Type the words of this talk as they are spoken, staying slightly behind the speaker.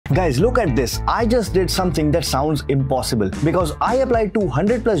Guys, look at this. I just did something that sounds impossible because I applied to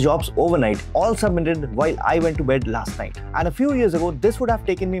 100 plus jobs overnight, all submitted while I went to bed last night. And a few years ago, this would have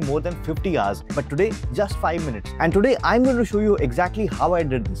taken me more than 50 hours, but today, just 5 minutes. And today, I'm going to show you exactly how I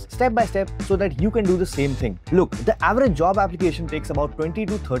did this, step by step, so that you can do the same thing. Look, the average job application takes about 20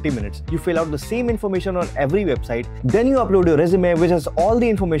 to 30 minutes. You fill out the same information on every website, then you upload your resume, which has all the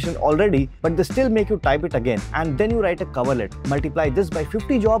information already, but they still make you type it again. And then you write a cover letter. Multiply this by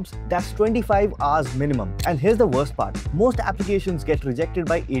 50 jobs, that's 25 hours minimum. And here's the worst part. Most applications get rejected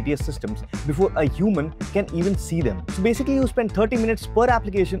by ATS systems before a human can even see them. So basically you spend 30 minutes per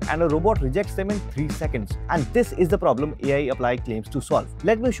application and a robot rejects them in 3 seconds. And this is the problem AIapply claims to solve.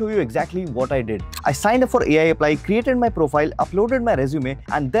 Let me show you exactly what I did. I signed up for AIapply, created my profile, uploaded my resume,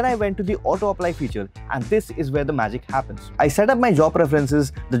 and then I went to the auto apply feature, and this is where the magic happens. I set up my job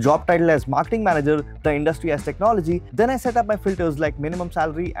preferences, the job title as marketing manager, the industry as technology, then I set up my filters like minimum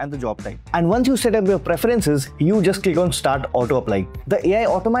salary and the job type. And once you set up your preferences, you just click on start auto apply. The AI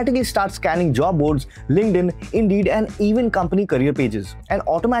automatically starts scanning job boards, LinkedIn, Indeed, and even company career pages, and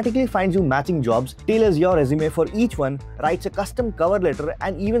automatically finds you matching jobs, tailors your resume for each one, writes a custom cover letter,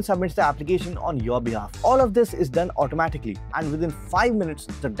 and even submits the application on your behalf. All of this is done automatically, and within 5 minutes,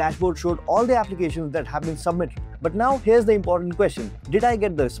 the dashboard showed all the applications that have been submitted. But now here's the important question. Did I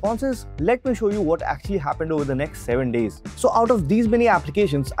get the responses? Let me show you what actually happened over the next 7 days. So out of these many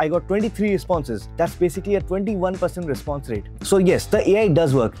applications, I got 23 responses. That's basically a 21% response rate. So yes, the AI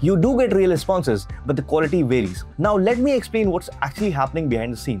does work. You do get real responses, but the quality varies. Now let me explain what's actually happening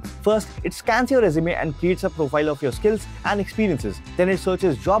behind the scenes. First, it scans your resume and creates a profile of your skills and experiences. Then it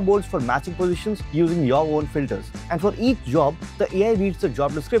searches job boards for matching positions using your own filters. And for each job, the AI reads the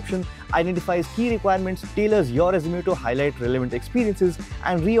job description, identifies key requirements, tailors your resume to highlight relevant experiences,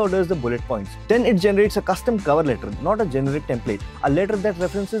 and reorders the bullet points. Then it generates a custom cover letter, not a generic template, a letter that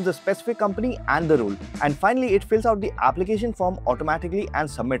references the specific company and the role. And finally, it fills out the application form automatically and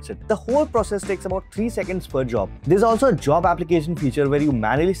submits it. The whole process takes about 3 seconds per job. There's also a job application feature where you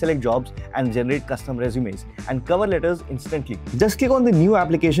manually select jobs and generate custom resumes and cover letters instantly. Just click on the new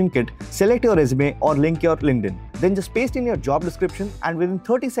application kit, select your resume or link your LinkedIn. Then just paste in your job description, and within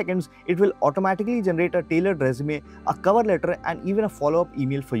 30 seconds, it will automatically generate a tailored resume, a cover letter, and even a follow-up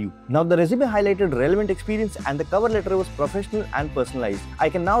email for you. Now the resume highlighted relevant experience and the cover letter was professional and personalized. I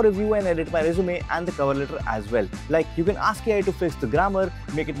can now review and edit my resume and the cover letter as well. Like you can ask AI to fix the grammar,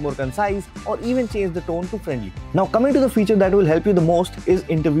 make it more concise, or even change the tone to friendly. Now coming to the feature that will help you the most is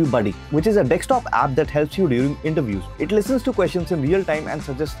Interview Buddy, which is a desktop app that helps you during interviews. It listens to questions in real time and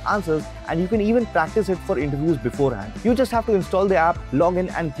suggests answers, and you can even practice it for interviews beforehand. You just have to install the app, log in,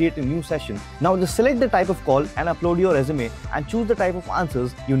 and create a new session. Now just select the type of call and upload your resume and choose the type of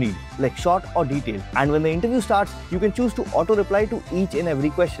answers you need, like short or detailed. And when the interview starts, you can choose to auto reply to each and every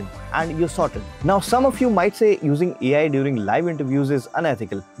question, and you're sorted. Now some of you might say using AI during live interviews is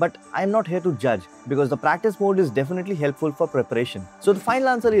unethical, but I'm not here to judge because the practice mode is definitely helpful for preparation. So the final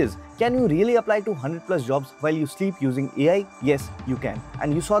answer is, can you really apply to 100 plus jobs while you sleep using AI? Yes, you can.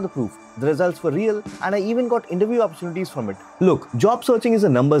 And you saw the proof. The results were real, and I even got interview opportunities from it. Look, job searching is a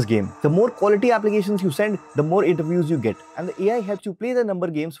numbers game. The more quality applications you send, the more interviews you get, and the AI helps you play the number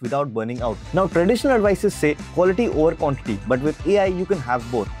games without burning out. Now, traditional advices say quality over quantity, but with AI, you can have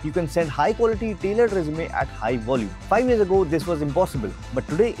both. You can send high quality, tailored resume at high volume. 5 years ago, this was impossible, but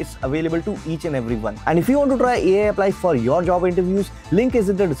today it's available to each and everyone. And if you want to try AIapply for your job interviews, link is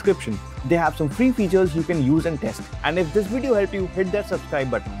in the description. They have some free features you can use and test. And if this video helped you, hit that subscribe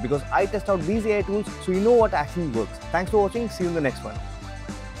button because I test out these AI tools so you know what actually works. Thanks for watching. See you in the next one.